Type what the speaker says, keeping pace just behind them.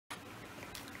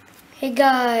Hey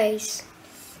guys,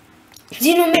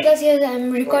 Zenomeggas here.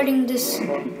 I'm recording this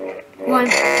one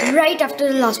right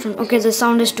after the last one. Okay, the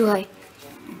sound is too high.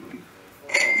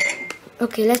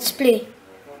 Okay, let's play.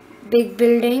 Big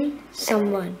building,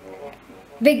 someone.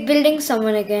 Big building,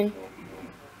 someone again.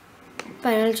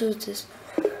 Fine, I'll choose this.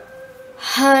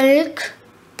 Hulk,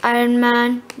 Iron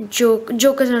Man,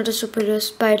 Joker's not a superhero,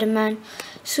 Spider-Man,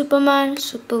 Superman,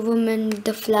 Superwoman,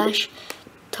 The Flash,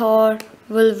 Thor,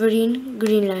 Wolverine,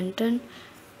 Green Lantern,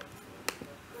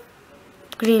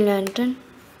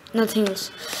 nothing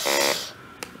else.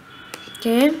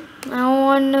 Okay,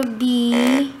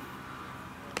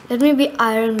 let me be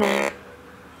Iron Man.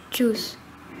 Choose.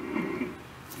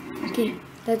 Okay,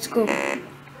 let's go.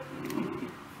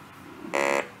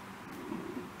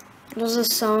 What's the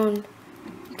sound?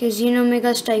 Okay,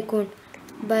 Zenomeggas Tycoon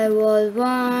by Wall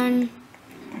 1.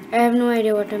 I have no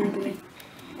idea what I'm doing.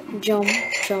 Jump.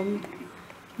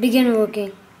 Begin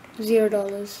working.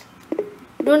 $0.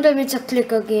 Don't tell me it's a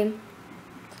clicker game.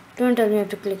 Don't tell me I have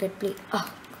to click it, please.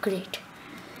 Oh, great.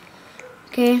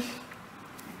 Okay.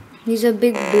 These are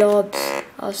big blobs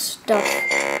of stuff.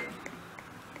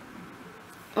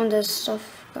 On this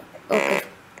stuff. Okay.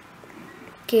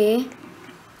 Okay.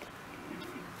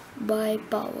 Buy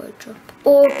power drop.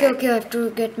 Okay, I have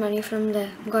to get money from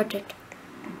there. Got it.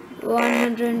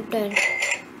 110.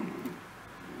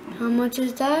 How much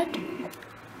is that?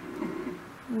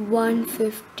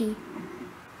 150.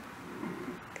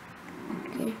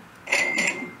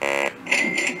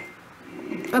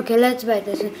 Okay, let's buy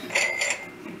this.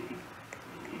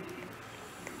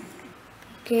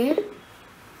 Okay.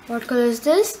 What color is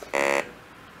this?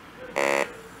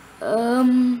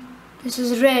 This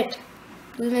is red.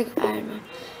 This is like Iron Man.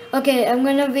 Okay, I'm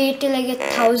gonna wait till I get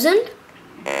 1000.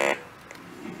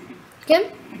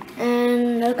 Okay,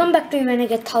 and I'll come back to you when I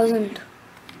get 1000.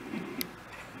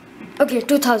 Okay,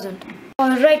 2000.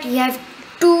 Alright, we have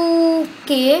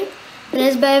 2k.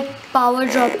 Let's buy power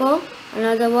dropper.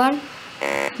 Another one.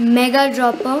 Mega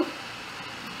dropper.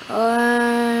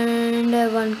 And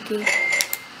 1k.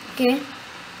 Okay.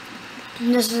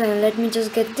 Just a second. Let me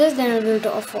just get this. Then I'll be able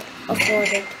to afford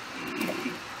it.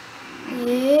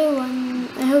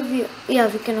 I hope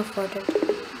we can afford it.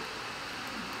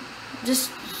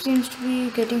 Just seems to be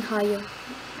getting higher.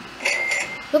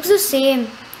 Looks the same.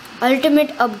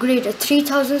 Ultimate upgrade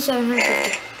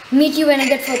 3750. Meet you when I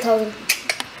get 4000.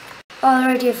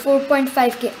 Alright, here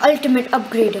 4.5k ultimate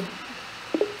upgrader.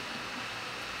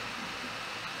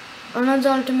 Another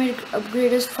ultimate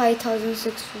upgrade is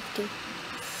 5650.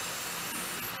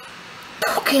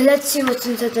 Okay, let's see what's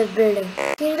inside that building.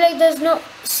 Seems like there's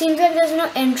no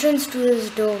entrance to this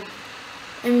door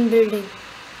and building.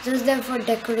 Just there for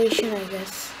decoration, I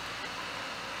guess.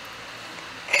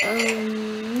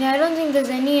 Yeah, I don't think there's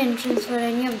any entrance for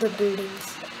any of the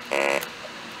buildings.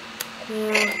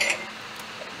 Yeah.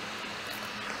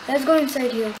 Let's go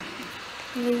inside here.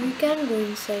 We can go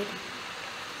inside.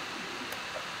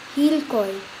 Heal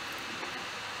coil.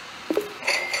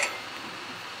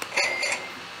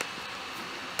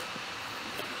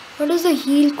 What does the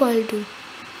heal coil do?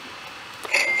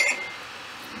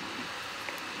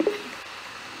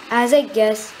 As I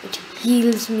guess, it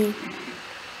heals me.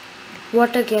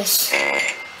 What a guess.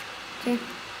 Okay.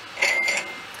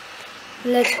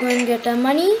 Let's go and get our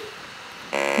money.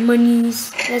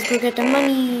 Let's go get our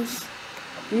monies.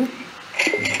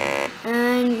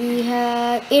 And we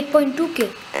have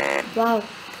 8.2k. Wow.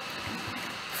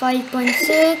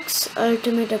 5.6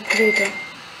 ultimate upgrader.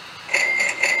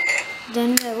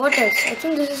 Then what else? I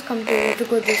think this is complete. We have to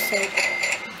go this side.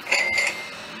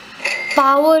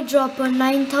 Power dropper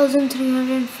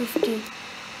 9350.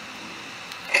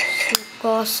 So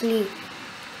costly.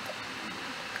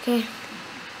 Okay.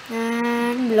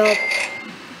 And blob.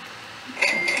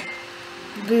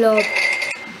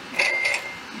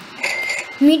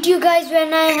 Meet you guys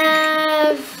when I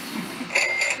have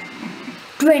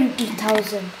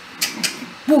 20,000.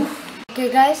 Okay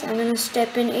guys, I'm gonna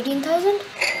step in 18,000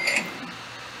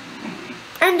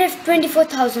 and have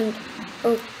 24,000.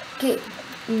 Okay,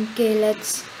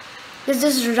 let's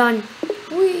just run.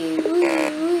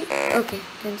 Okay,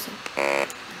 cancel.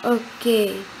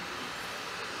 Okay.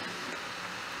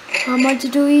 How much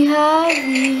do we have?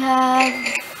 We have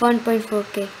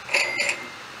 1.4k.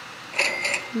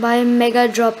 Buy mega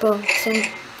dropper.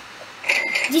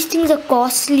 These things are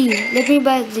costly. Let me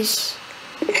buy these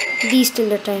till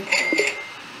the time.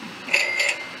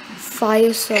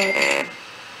 Fire sword.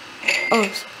 Oh,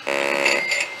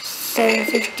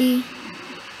 750.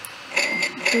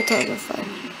 2500.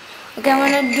 Okay, I'm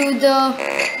gonna do the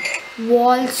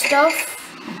wall stuff.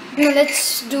 No,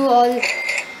 let's do all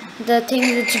the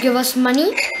things which give us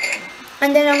money.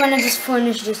 and then I'm gonna just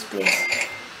furnish this place.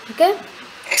 Okay?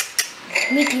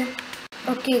 Meet you.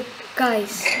 Okay,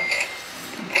 guys.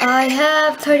 I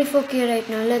have 34k right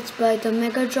now. Let's buy the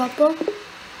mega dropper.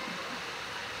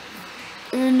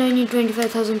 And I need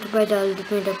 25,000 to buy the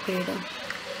ultimate upgrader.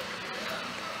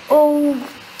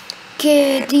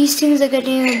 Okay, these things are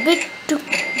getting a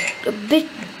bit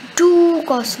too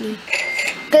costly.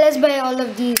 Okay, let's buy all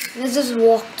of these. Let's just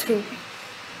walk through.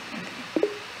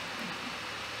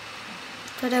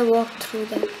 But I walked through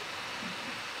that.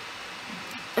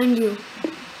 And you?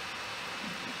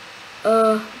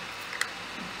 I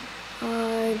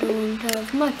don't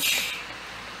have much.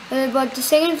 I bought the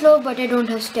second floor, but I don't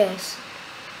have stairs.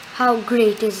 How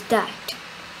great is that?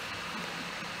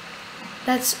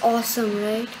 That's awesome,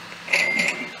 right?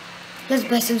 Let's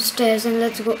buy some stairs and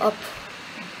let's go up.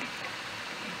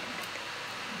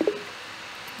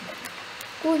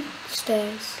 Cool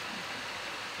stairs.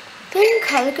 I think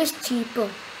Hulk is cheaper.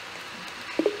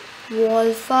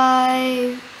 Wall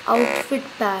 5, outfit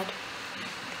pad,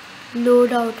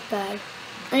 loadout pad,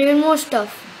 and even more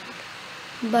stuff.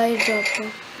 Buy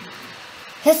dropper.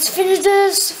 Let's finish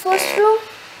this first floor.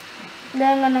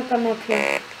 Then I'm gonna come up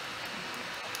here.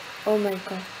 Oh my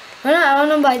god. No, I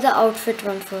wanna buy the outfit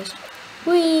one first.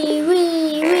 Wee,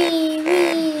 wee, wee,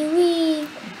 wee, wee.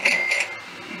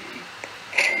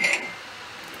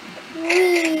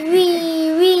 Wee,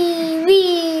 wee, wee,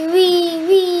 wee, wee,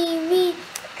 wee, wee.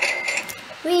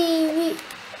 Wee, wee.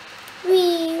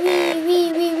 Wee, wee, wee, wee,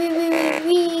 wee, wee, wee,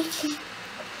 wee.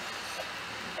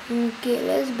 Okay,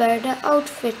 let's buy the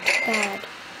outfit pad.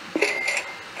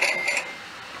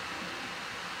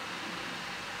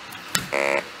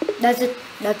 That's it.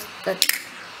 That's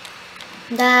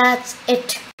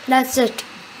it.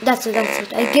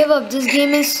 I give up. This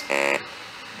game is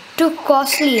too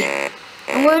costly.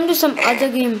 I'm going to some other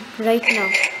game right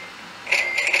now.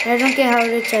 I don't care how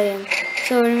rich I am.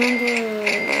 So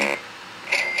remember,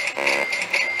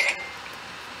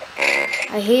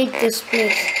 I hate this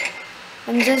place.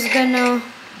 I'm just gonna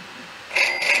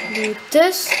do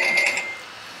this.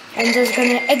 I'm just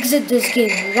gonna exit this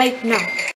game right now.